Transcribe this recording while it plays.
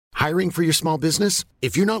Hiring for your small business?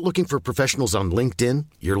 If you're not looking for professionals on LinkedIn,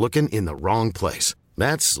 you're looking in the wrong place.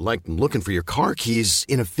 That's like looking for your car keys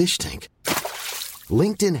in a fish tank.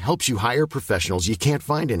 LinkedIn helps you hire professionals you can't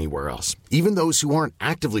find anywhere else, even those who aren't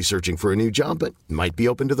actively searching for a new job but might be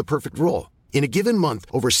open to the perfect role. In a given month,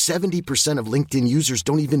 over 70% of LinkedIn users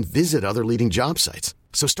don't even visit other leading job sites.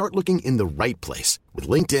 So start looking in the right place. With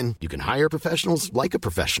LinkedIn, you can hire professionals like a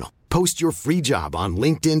professional. Post your free job on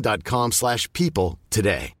linkedin.com/people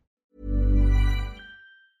today.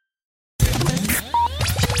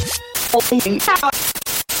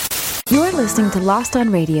 You're listening to Lost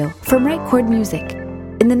on Radio from Right Chord Music.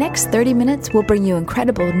 In the next 30 minutes, we'll bring you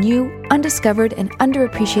incredible, new, undiscovered, and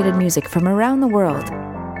underappreciated music from around the world.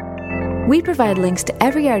 We provide links to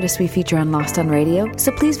every artist we feature on Lost on Radio,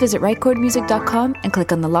 so please visit rightchordmusic.com and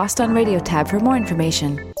click on the Lost on Radio tab for more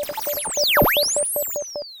information.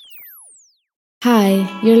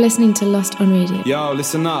 Hi, you're listening to Lost on Radio. Yo,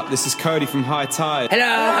 listen up. This is Cody from High Tide. Hello,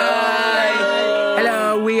 hi.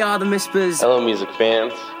 Hello, we are the Mispers. Hello, music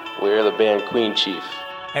fans. We're the band Queen Chief.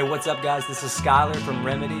 Hey, what's up, guys? This is Skylar from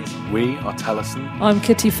Remedies. We are Tellison. I'm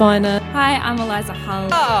Kitty Finer. Hi, I'm Eliza Hull.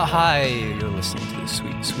 Oh, hi. You're listening to the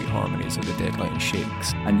sweet, sweet harmonies of the Deadline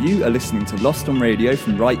Shakes. And you are listening to Lost on Radio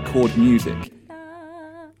from Right Chord Music. Was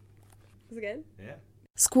it good? Yeah.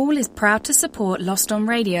 Squall is proud to support Lost on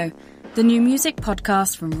Radio, the new music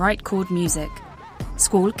podcast from Right Chord Music.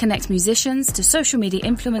 Squall connects musicians to social media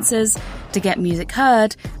influencers to get music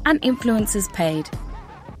heard and influencers paid.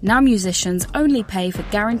 Now musicians only pay for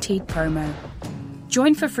guaranteed promo.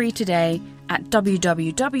 Join for free today at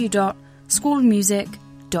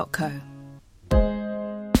www.squallmusic.co.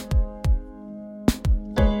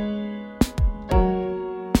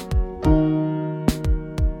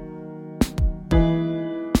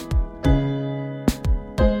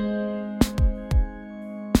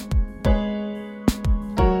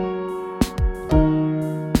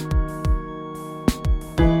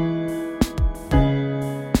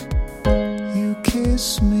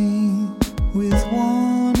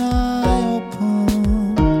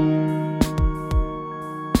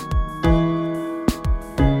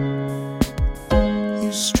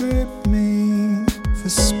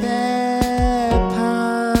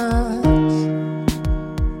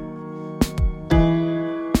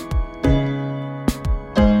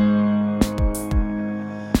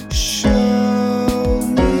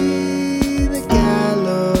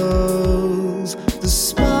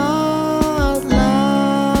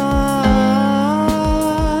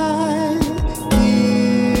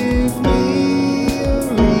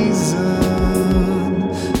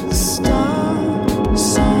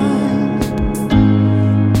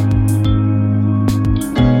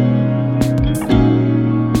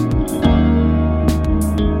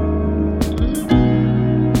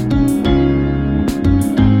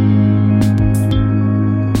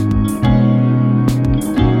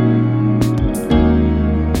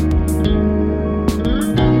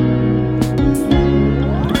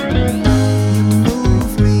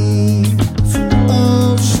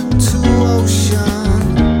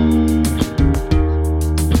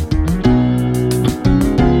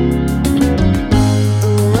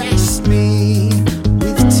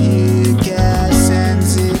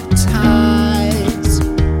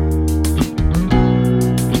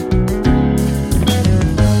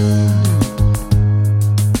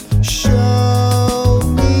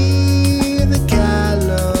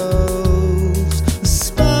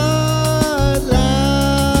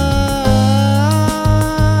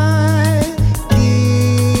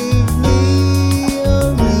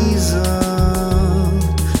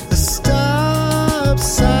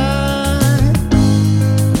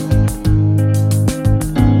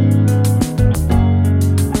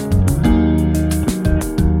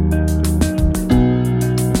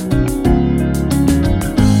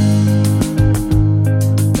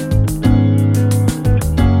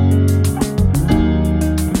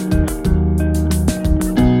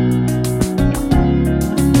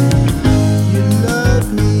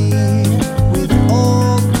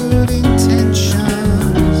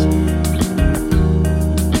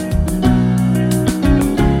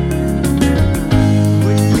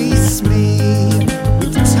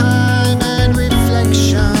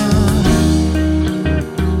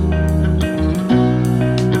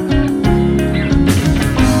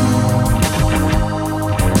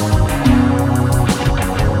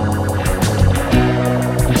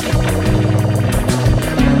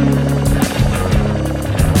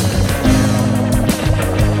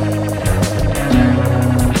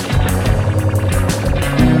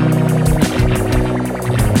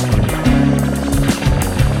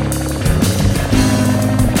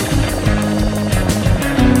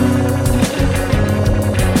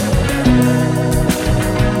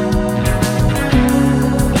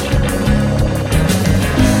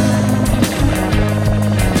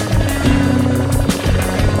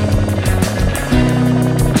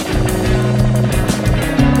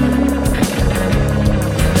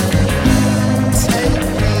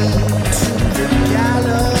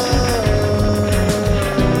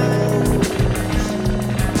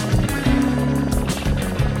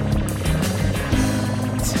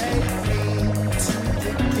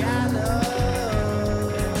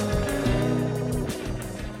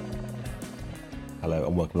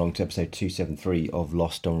 welcome along to episode 273 of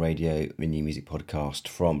Lost on Radio, the new music podcast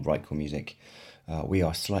from Right Chord Music. We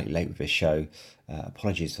are slightly late with this show,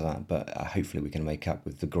 apologies for that, but hopefully we can make up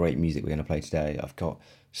with the great music we're going to play today. I've got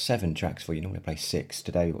 7 tracks for you, normally I play 6,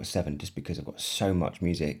 today we've got 7, just because I've got so much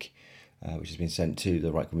music which has been sent to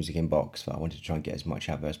the Right Chord Music inbox, that I wanted to try and get as much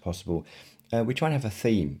out there as possible. We try and have a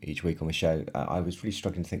theme each week on the show. I was really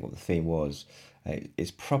struggling to think what the theme was.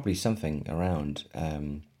 It's probably something around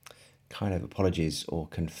kind of apologies or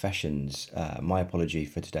confessions. My apology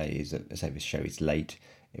for today is that, as I say, this show is late.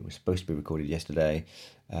 It was supposed to be recorded yesterday,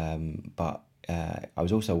 but I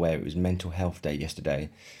was also aware it was Mental Health Day yesterday,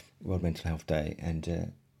 World Mental Health Day,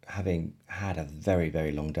 and having had a very,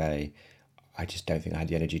 very long day, I just don't think I had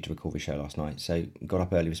the energy to record the show last night. So got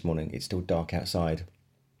up early this morning. It's still dark outside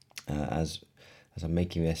as I'm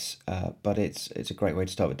making this, but it's a great way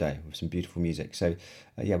to start the day with some beautiful music. So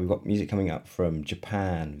we've got music coming up from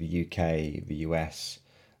Japan, the UK, the US.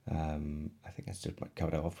 I think that's just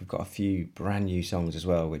covered off. We've got a few brand new songs as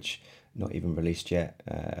well, which not even released yet.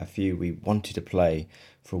 A few we wanted to play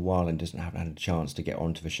for a while and haven't had a chance to get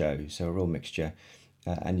onto the show. So a real mixture.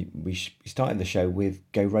 And we started the show with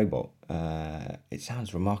Go Robot. It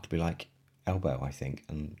sounds remarkably like Elbow, I think,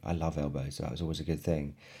 and I love Elbow, so that was always a good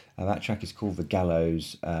thing. That track is called The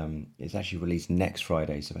Gallows. It's actually released next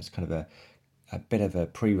Friday, so that's kind of a bit of a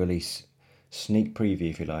pre-release sneak preview,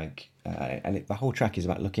 if you like. The whole track is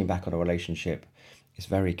about looking back on a relationship. It's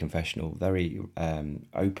very confessional, very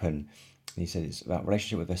open. He said it's about a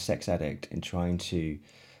relationship with a sex addict and trying to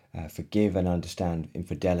forgive and understand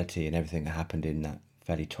infidelity and everything that happened in that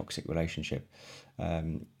fairly toxic relationship.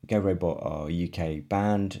 Go Robot are a UK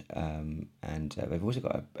band, and they've also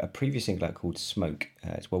got a previous single out called Smoke.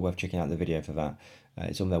 It's well worth checking out the video for that.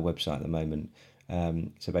 It's on their website at the moment.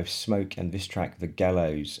 So both Smoke and this track, The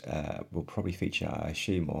Gallows, will probably feature, I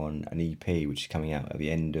assume, on an EP which is coming out at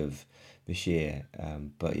the end of this year.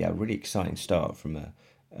 But yeah, really exciting start from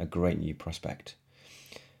a great new prospect.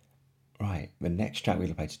 Right, the next track we're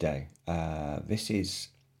going to play today,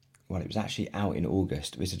 it was actually out in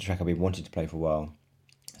August. This is a track I've been wanting to play for a while.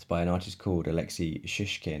 It's by an artist called Alexei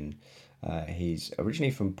Shishkin. He's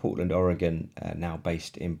originally from Portland, Oregon, now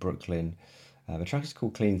based in Brooklyn. The track is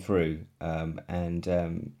called Clean Through, and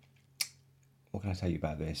what can I tell you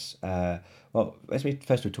about this? Well, let me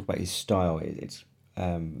first of all talk about his style. It's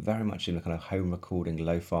very much in a kind of home recording,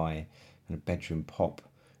 lo-fi, kind of bedroom pop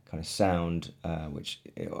kind of sound, which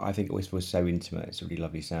I think always was so intimate. It's a really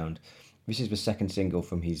lovely sound. This is the second single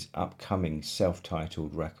from his upcoming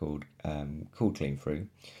self-titled record called Clean Through.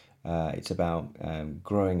 It's about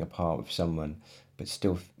growing apart with someone, but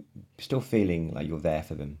still feeling like you're there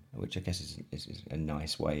for them, which I guess is a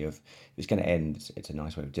nice way of, if it's going to end, it's a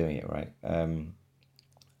nice way of doing it, right? And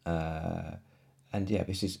yeah,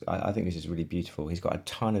 I think this is really beautiful. He's got a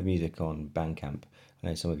ton of music on Bandcamp. I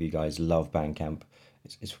know some of you guys love Bandcamp.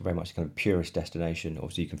 It's very much kind of purist destination.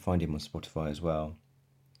 Obviously, you can find him on Spotify as well.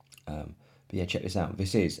 But yeah, check this out.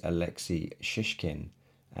 This is Alexei Shishkin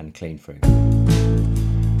and Clean Through.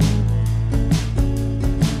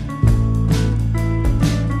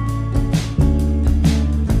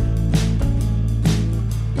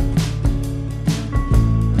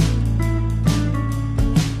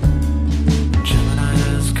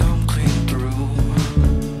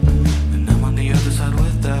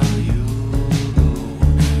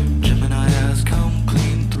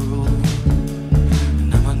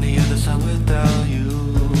 Without you,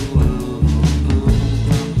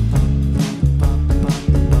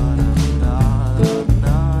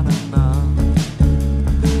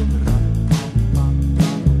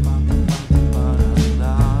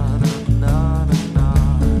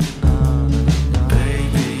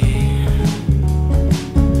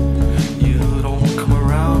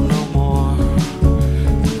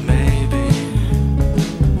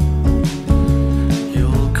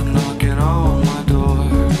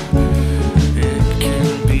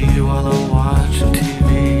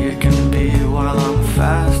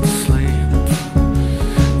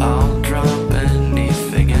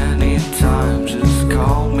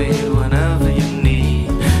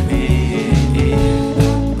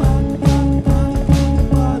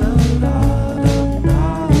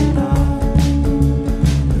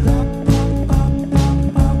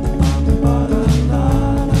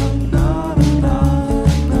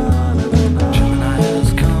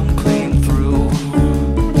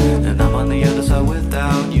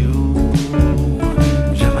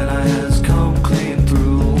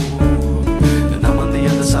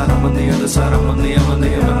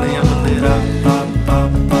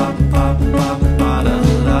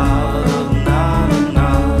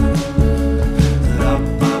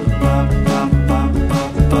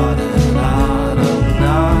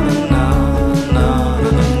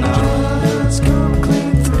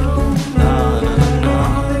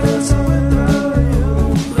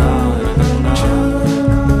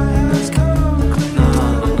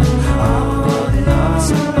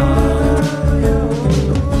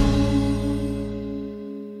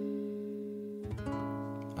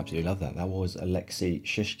 Absolutely love that. That was Alexei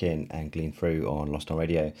Shishkin and Glean Through on Lost on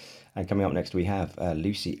Radio. And coming up next we have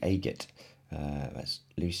Lucy Aggett. That's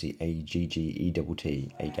Lucy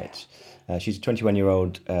Aggett, Aggett. She's a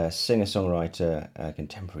 21-year-old singer-songwriter,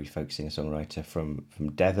 contemporary folk singer-songwriter from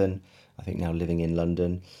Devon, I think now living in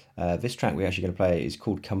London. This track we're actually going to play is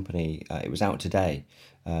called Company. It was out today.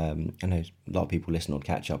 I know a lot of people listen on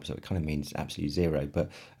catch up, so it kind of means absolutely zero. But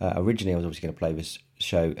originally I was obviously going to play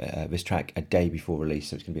this track a day before release,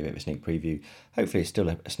 so it's going to be a bit of a sneak preview. Hopefully it's still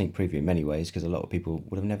a sneak preview in many ways, because a lot of people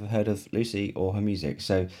would have never heard of Lucy or her music.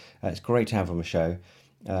 So it's great to have her on the show.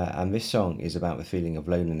 And this song is about the feeling of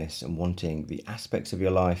loneliness and wanting the aspects of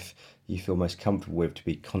your life you feel most comfortable with to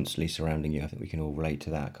be constantly surrounding you. I think we can all relate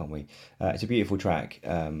to that, can't we? It's a beautiful track,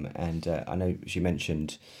 and I know she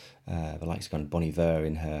mentioned the likes of kind of Bon Iver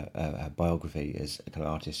in her biography as a kind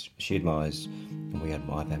of artist she admires, and we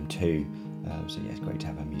admire them too. So yeah, it's great to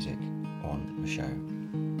have her music on the show.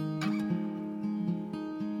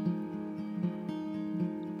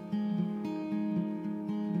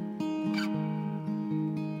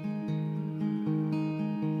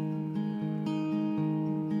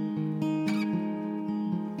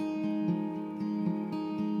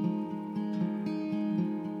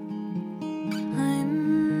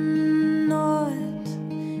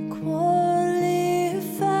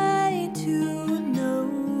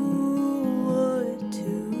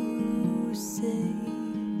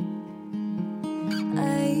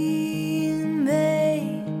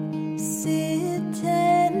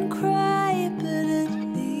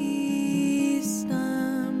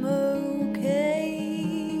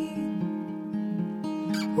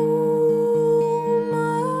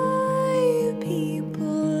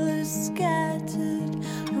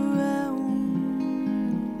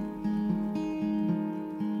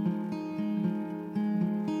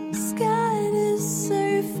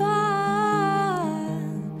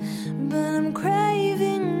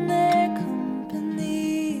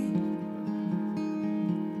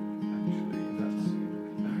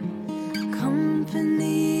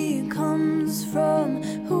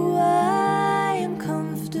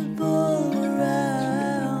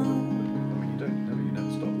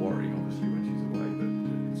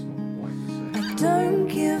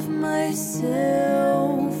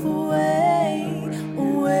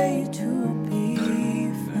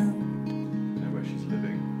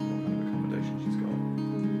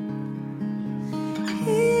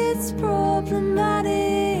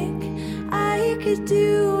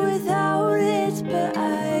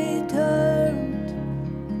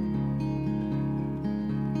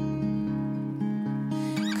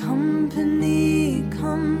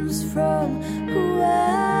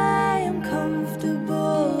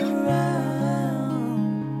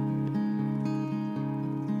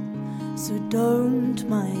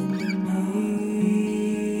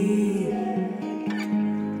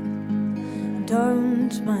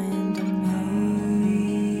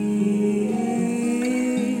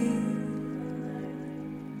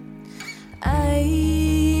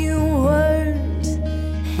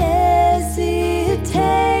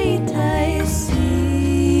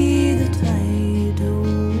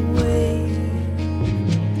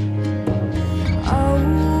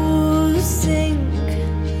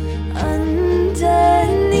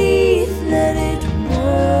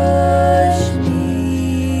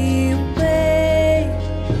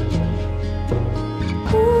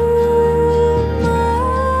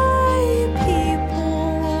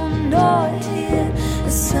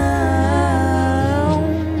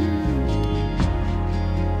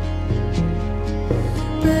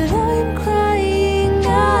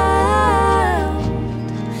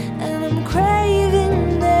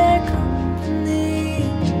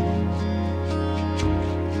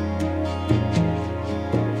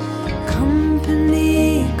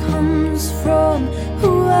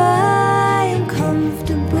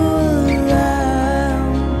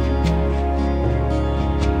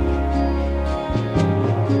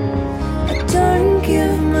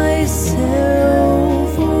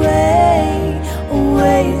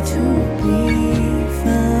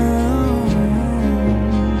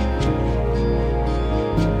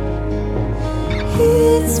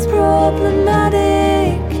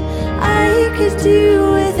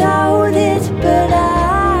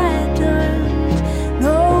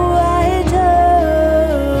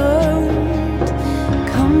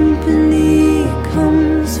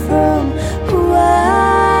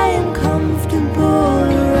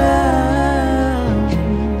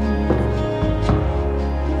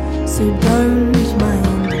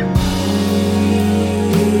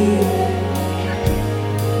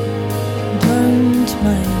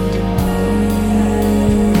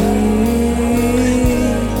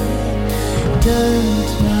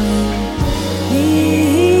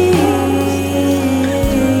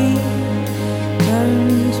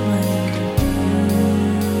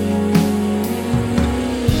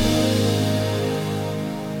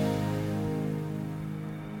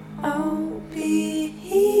 I'll be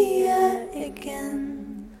here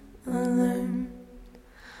again, alone.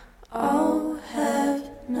 I'll have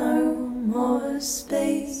no more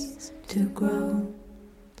space to grow.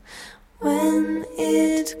 When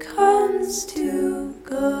it comes to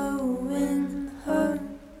going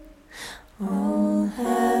home, I'll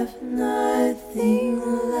have nothing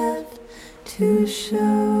left to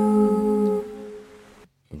show.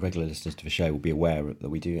 Regular listeners to the show will be aware that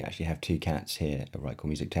we do actually have two cats here at Right Chord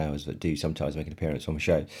Music Towers that do sometimes make an appearance on the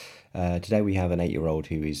show. Today we have an 8-year-old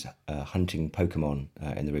who is hunting Pokemon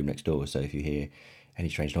in the room next door, so if you hear any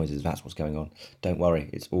strange noises, that's what's going on. Don't worry,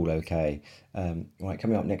 it's all okay. Right,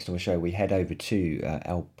 coming up next on the show, we head over to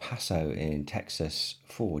El Paso in Texas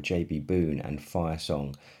for JB Boone and Fire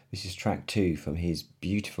Song. This is track 2 from his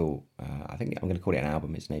beautiful, I think I'm going to call it an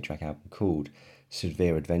album, it's an 8-track album called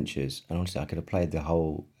Severe Adventures, and honestly I could have played the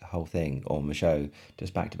whole thing on the show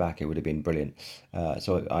just back to back. It would have been brilliant.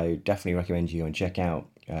 So I definitely recommend you go and check out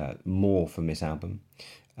more from this album.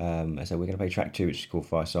 So we're going to play track 2, which is called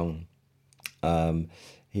Fire Song. What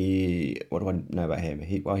do I know about him?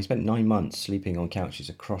 He spent 9 months sleeping on couches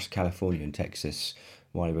across California and Texas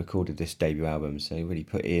while he recorded this debut album, so he really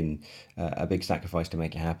put in a big sacrifice to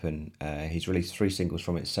make it happen. He's released 3 singles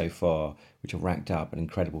from it so far, which have racked up an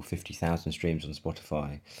incredible 50,000 streams on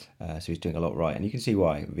Spotify, so he's doing a lot right, and you can see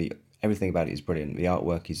why. Everything about it is brilliant. The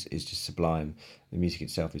artwork is just sublime. The music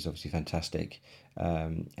itself is obviously fantastic,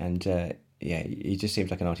 yeah, he just seems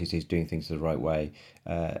like an artist who's doing things the right way.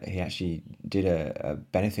 He actually did a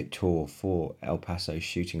benefit tour for El Paso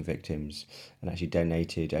shooting victims and actually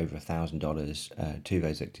donated over $1,000 to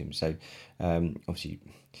those victims. So obviously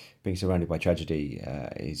being surrounded by tragedy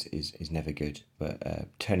is never good, but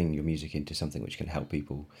turning your music into something which can help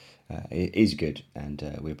people is good, and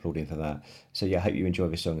we applaud him for that. So yeah, I hope you enjoy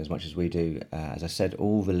this song as much as we do. As I said,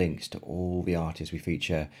 all the links to all the artists we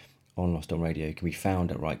feature on Lost on Radio can be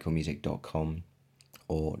found at rightchordmusic.com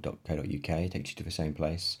or .co.uk. It takes you to the same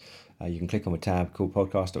place. You can click on the tab called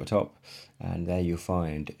Podcast at the top, and there you'll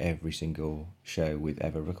find every single show we've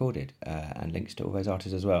ever recorded, and links to all those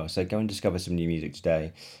artists as well. So go and discover some new music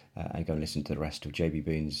today, and go and listen to the rest of JB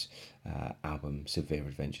Boone's album Severe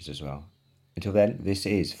Adventures as well. Until then, this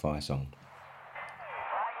is Fire Song.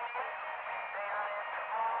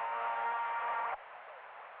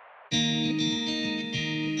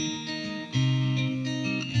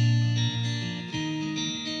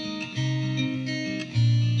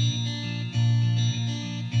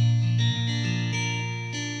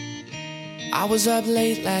 I was up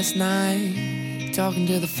late last night, talking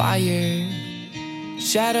to the fire.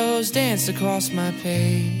 Shadows danced across my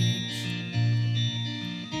page.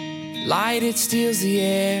 Light, it steals the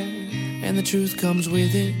air, and the truth comes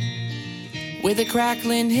with it. With a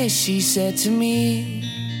crackling hiss, she said to me,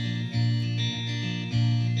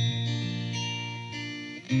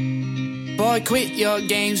 boy, quit your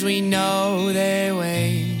games, we know their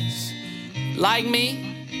ways. Like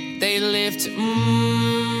me, they live to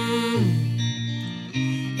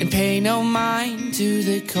and pay no mind to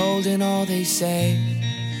the cold and all they say.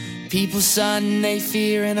 People's son, they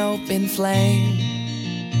fear an open flame,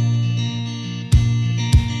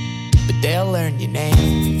 but they'll learn your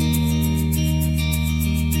name.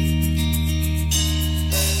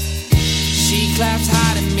 She claps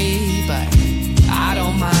high to me, but I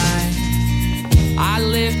don't mind. I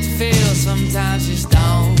live to feel, sometimes just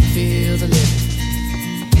don't feel the living.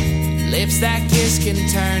 Lips that kiss can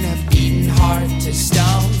turn a beating heart to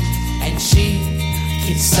stone, and she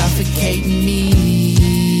can suffocate me.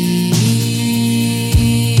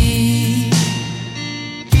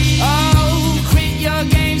 Oh, quit your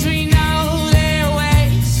games, we know their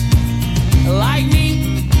ways. Like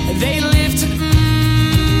me, they live to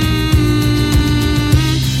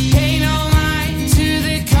pay no mind to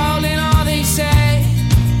the cold and all they say.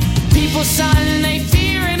 People's son, they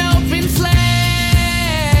fear an open flame.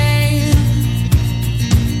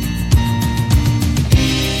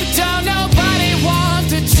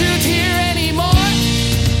 Truth here anymore.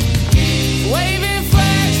 Waving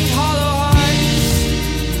flags with hollow hearts,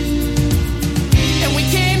 and we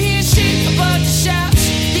can't hear shit but the shouts,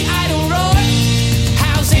 the idle roar.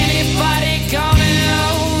 How's anybody gonna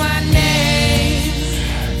know my name?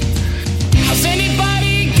 How's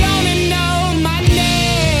anybody gonna know my name?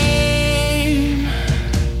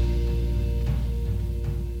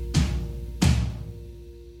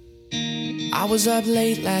 I was up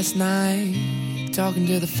late last night, talking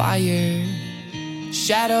to the fire.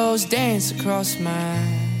 Shadows dance across my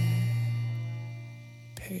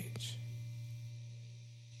page.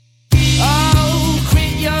 Oh,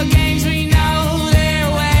 quit your games, we know their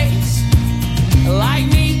ways. Like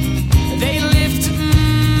me, they live to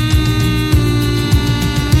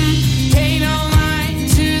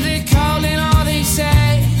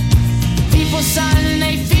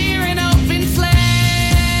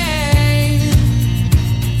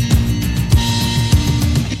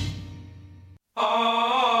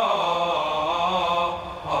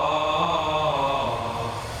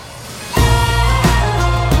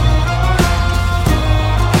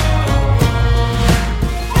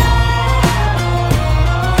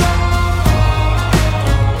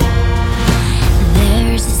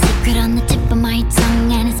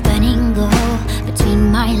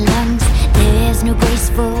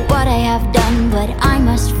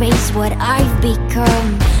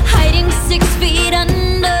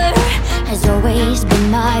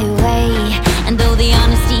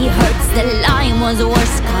was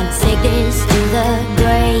worse. Can't take this to the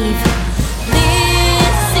grave.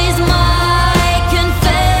 This is my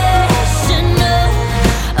confession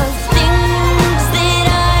of things that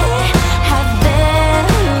I have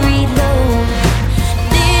buried low.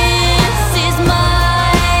 This is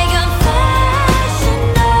my confession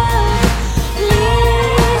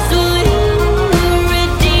please will you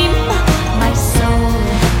redeem my soul.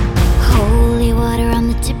 Holy water on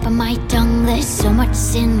the tip of my tongue. There's so much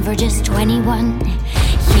sin for just 21.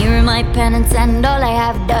 Here my penance and all I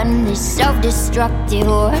have done. This self-destructive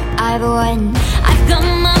war I've won. I've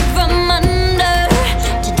come up from under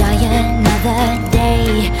to die another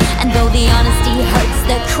day. And though the honesty hurts,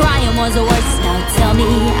 the crying was worse. Now tell me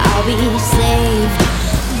I'll be saved.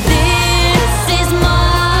 This is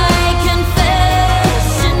my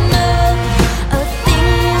confession of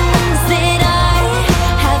things that I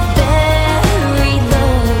have buried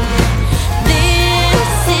low.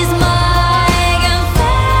 This is my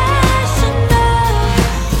confession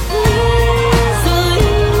please will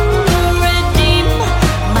you redeem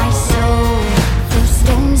my soul. Throw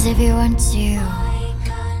stones if you want to,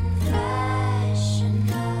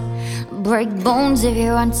 break bones if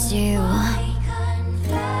you want to.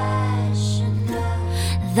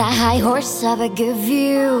 That high horse have a good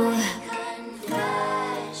view.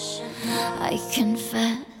 I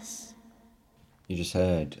confess. You just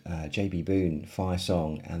heard JB Boone, Fire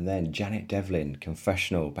Song, and then Janet Devlin,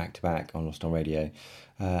 Confessional, back to back on Lost on Radio.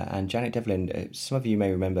 And Janet Devlin, some of you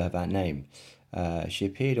may remember that name. She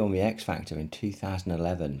appeared on The X Factor in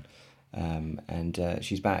 2011, and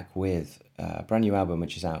she's back with a brand new album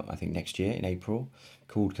which is out, I think, next year in April,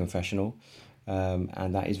 called Confessional,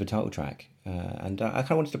 and that is the title track. And I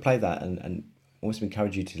kind of wanted to play that and also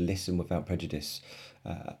encourage you to listen without prejudice.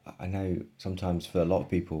 I know sometimes for a lot of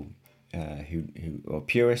people who are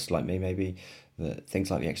purists like me, maybe, that things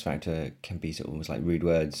like the X Factor can be sort of almost like rude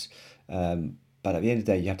words. But at the end of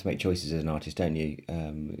the day, you have to make choices as an artist, don't you?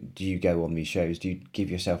 Do you go on these shows? Do you give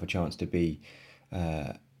yourself a chance to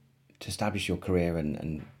to establish your career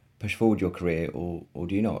and push forward your career, or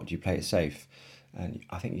do you not? Do you play it safe? And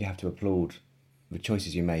I think you have to applaud the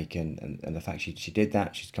choices you make and the fact she did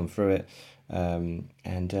that. She's come through it,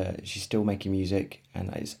 and she's still making music,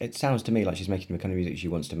 and it sounds to me like she's making the kind of music she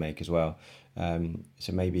wants to make as well.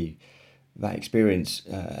 So maybe that experience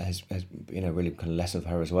has really kind of lessened for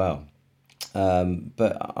her as well.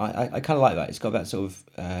 But I kind of like that. It's got that sort of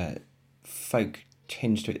folk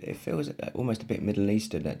tinge to it. It feels almost a bit Middle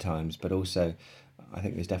Eastern at times, but also I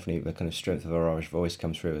think there's definitely the kind of strength of her Irish voice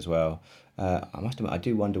comes through as well. I must admit, I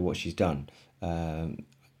do wonder what she's done.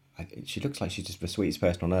 She looks like she's just the sweetest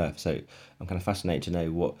person on earth, so I'm kind of fascinated to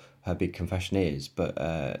know what her big confession is. But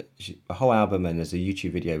the whole album, and there's a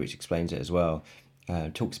YouTube video which explains it as well,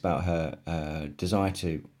 talks about her desire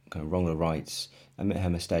to kind of wrong the rights, admit her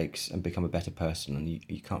mistakes, and become a better person. And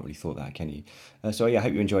you can't really thought that, can you? So yeah, I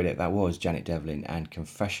hope you enjoyed it. That was Janet Devlin and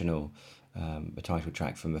Confessional, the title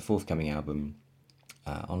track from the forthcoming album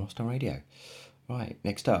on Lost on Radio. Right,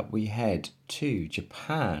 next up we head to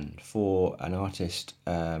Japan for an artist.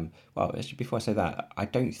 Well, actually, before I say that, I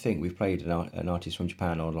don't think we've played an artist from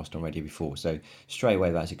Japan on Lost on Radio before, so straight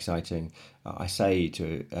away that's exciting. I say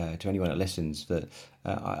to anyone that listens that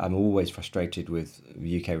I'm always frustrated with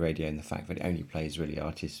UK radio and the fact that it only plays really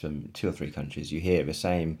artists from 2 or 3 countries. You hear the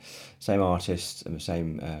same artists and the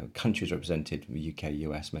same countries represented: the UK,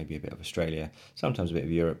 US, maybe a bit of Australia, sometimes a bit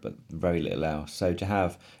of Europe, but very little else. So to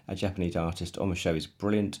have a Japanese artist on the show is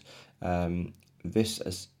brilliant.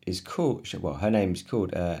 This is called, well, her name is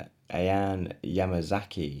called Ayane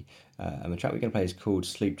Yamazaki, and the track we're going to play is called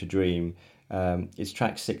Sleep to Dream. It's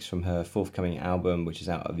track 6 from her forthcoming album, which is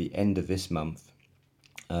out at the end of this month.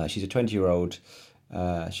 She's a 20-year-old.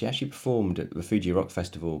 She actually performed at the Fuji Rock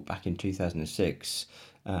Festival back in 2006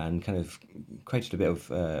 and kind of created a bit of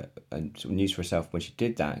sort of news for herself when she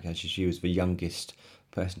did that, because she was the youngest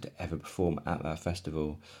person to ever perform at that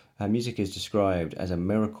festival. Her music is described as a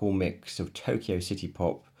miracle mix of Tokyo city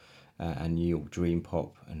pop and New York dream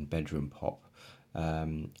pop and bedroom pop.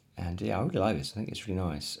 And yeah, I really like this. I think it's really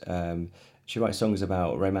nice. She writes songs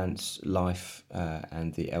about romance, life,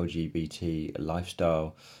 and the LGBT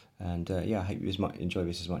lifestyle. And yeah, I hope you might enjoy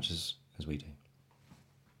this as much as we do.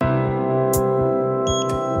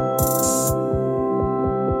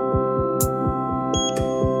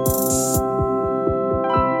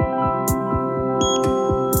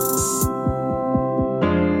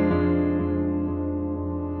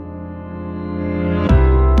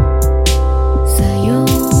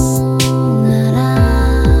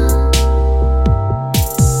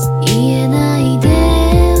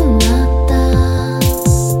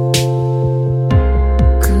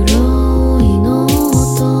 Growing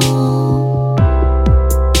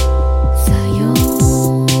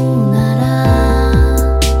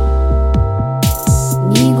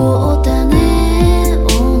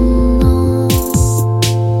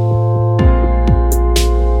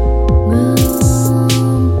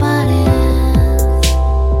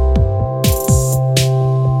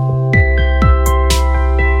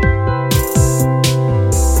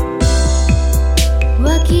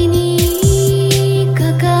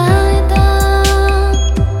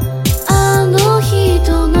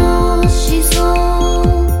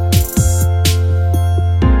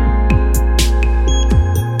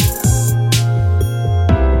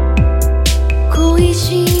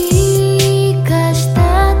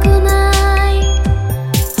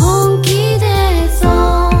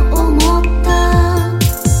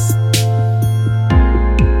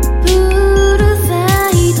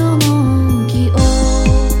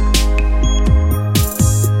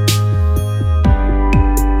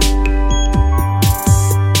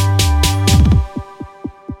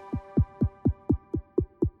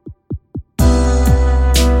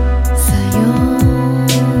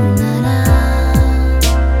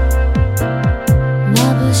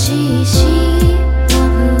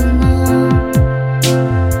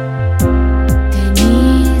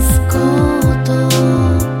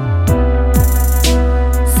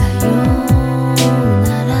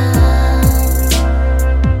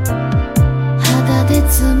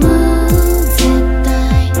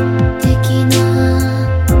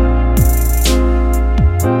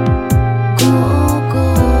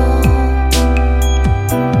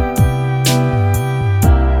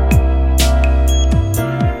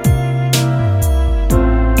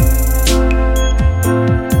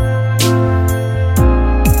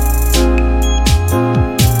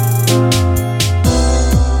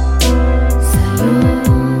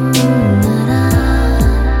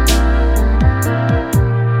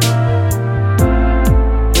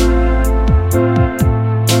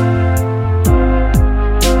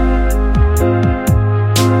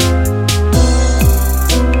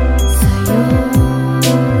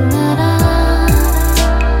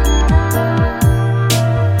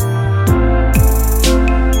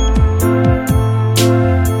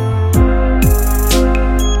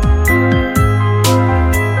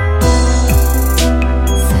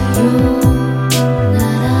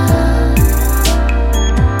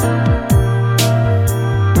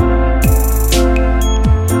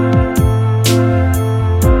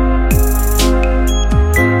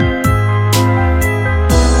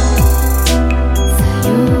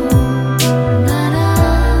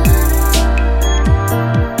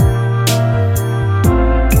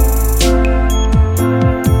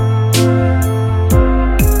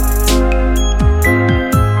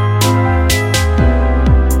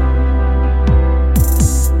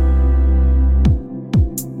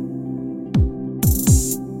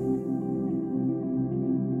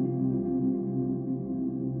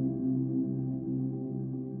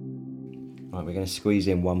Right, we're going to squeeze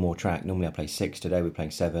in one more track. Normally I play 6, today we're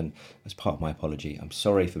playing 7. That's part of my apology. I'm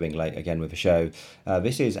sorry for being late again with the show.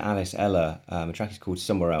 This is Alice Ella. The track is called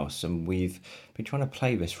Somewhere Else, and we've been trying to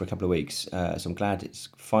play this for a couple of weeks, so I'm glad it's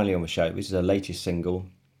finally on the show. This is her latest single.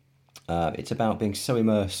 It's about being so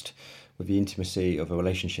immersed with the intimacy of a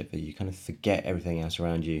relationship that you kind of forget everything else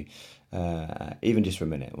around you, even just for a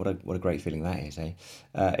minute. What a great feeling that is, eh?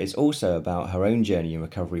 It's also about her own journey in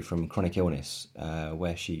recovery from chronic illness,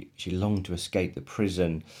 where she longed to escape the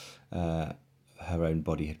prison her own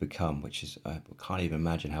body had become, which is, I can't even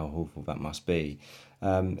imagine how awful that must be.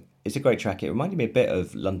 It's a great track. It reminded me a bit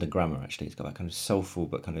of London Grammar, actually. It's got that kind of soulful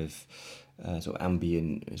but kind of sort of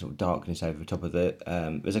ambient sort of darkness over the top of it.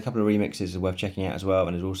 There's a couple of remixes worth checking out as well,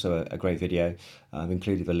 and there's also a great video. I've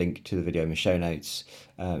included a link to the video in the show notes,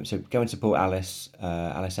 so go and support Alice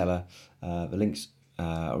Ella. The links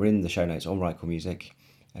are in the show notes on Right Chord Music.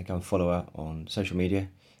 Go and follow her on social media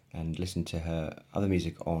and listen to her other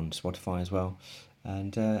music on Spotify as well.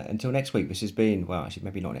 And until next week, this has been, well, actually,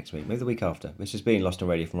 maybe not next week, maybe the week after. This has been Lost on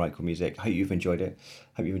Radio from Right Chord Music. I hope you've enjoyed it.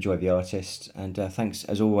 Hope you've enjoyed the artist. And thanks,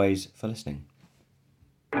 as always, for listening.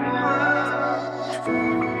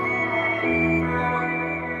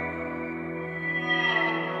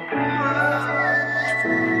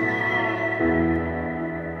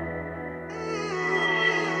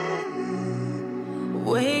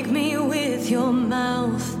 Wake me with your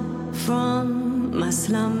mouth from my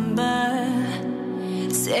slumber.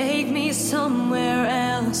 Take me somewhere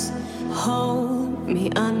else, hold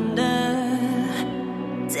me under.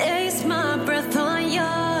 Taste my breath on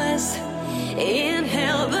yours,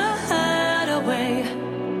 inhale the hurt away.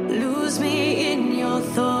 Lose me in your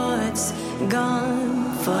thoughts,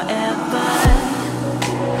 gone forever.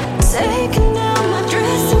 Taking down my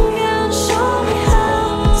dressing gown, show me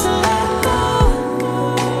how to let go.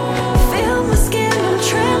 Feel my skin, I'm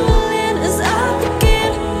trembling as I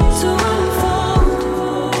begin to unfold.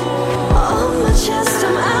 On my chest,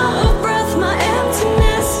 I'm out of breath, my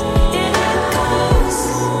emptiness, it echoes.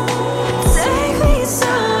 Take me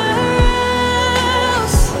somewhere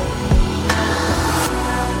else.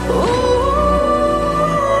 Ooh,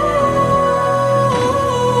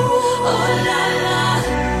 oh la la.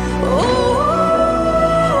 Ooh,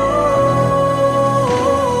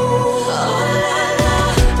 oh la la.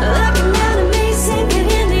 Like an enemy sinking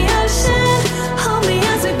in the ocean. Hold me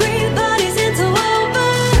as we breathe bodies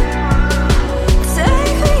interwoven.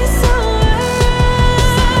 Take me somewhere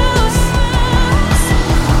else.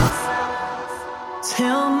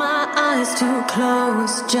 Till my eyes to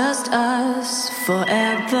close, just us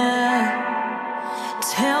forever.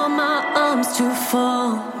 Tell my arms to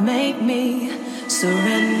fall, make me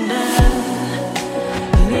surrender.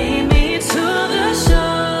 Lead me to the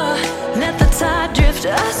shore, let the tide drift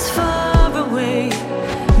us far away.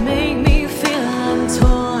 Make me feel I'm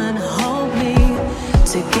torn, hold me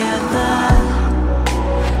together.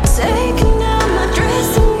 Taking down my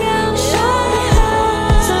dressing gown, show me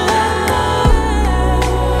how to let go.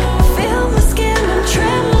 Feel my skin, I'm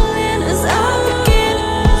trembling as I begin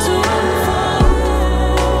to unfold.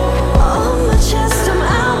 On my chest, I'm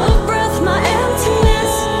out of breath, my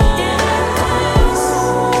emptiness, it echoes.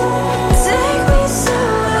 Take me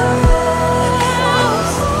somewhere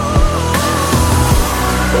else.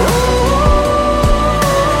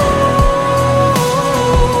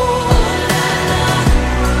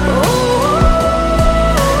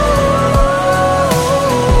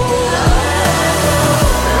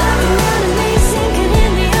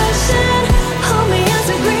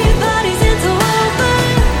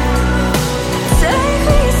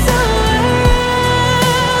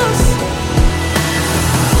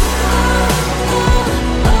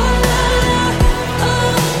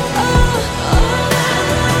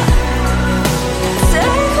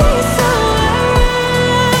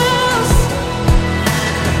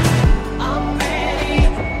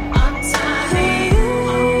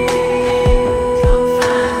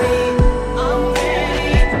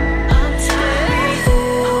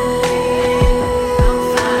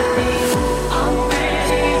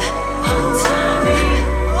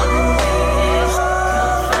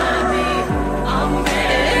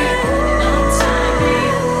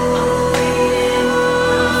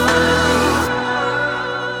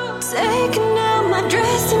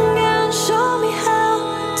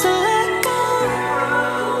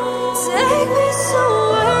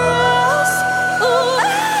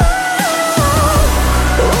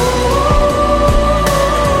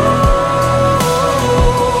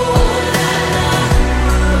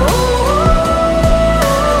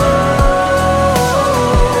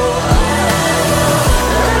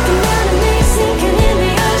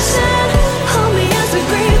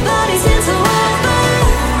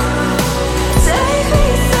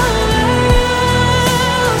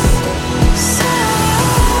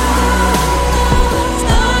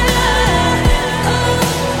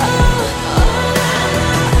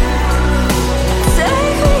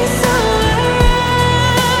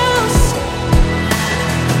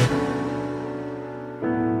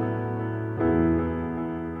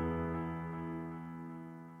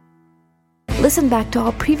 Listen back to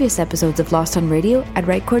all previous episodes of Lost on Radio at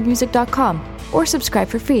rightchordmusic.com or subscribe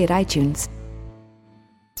for free at iTunes.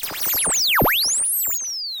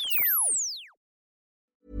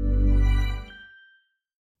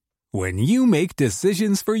 When you make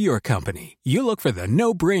decisions for your company, you look for the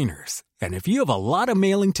no-brainers. And if you have a lot of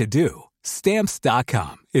mailing to do,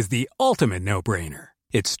 Stamps.com is the ultimate no-brainer.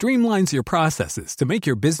 It streamlines your processes to make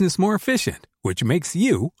your business more efficient, which makes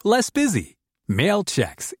you less busy. Mail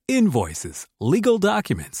checks, invoices, legal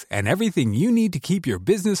documents, and everything you need to keep your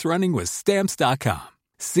business running with Stamps.com.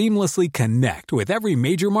 Seamlessly connect with every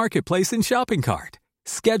major marketplace and shopping cart.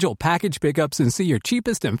 Schedule package pickups and see your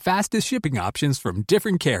cheapest and fastest shipping options from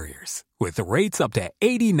different carriers, with rates up to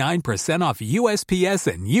 89% off USPS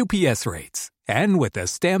and UPS rates. And with the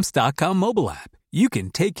Stamps.com mobile app, you can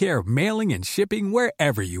take care of mailing and shipping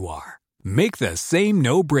wherever you are. Make the same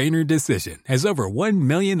no-brainer decision as over 1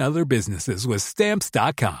 million other businesses with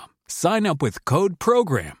Stamps.com. Sign up with code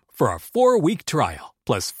PROGRAM for a 4-week trial,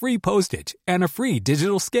 plus free postage and a free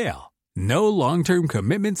digital scale. No long-term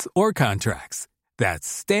commitments or contracts. That's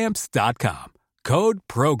Stamps.com. Code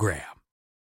PROGRAM.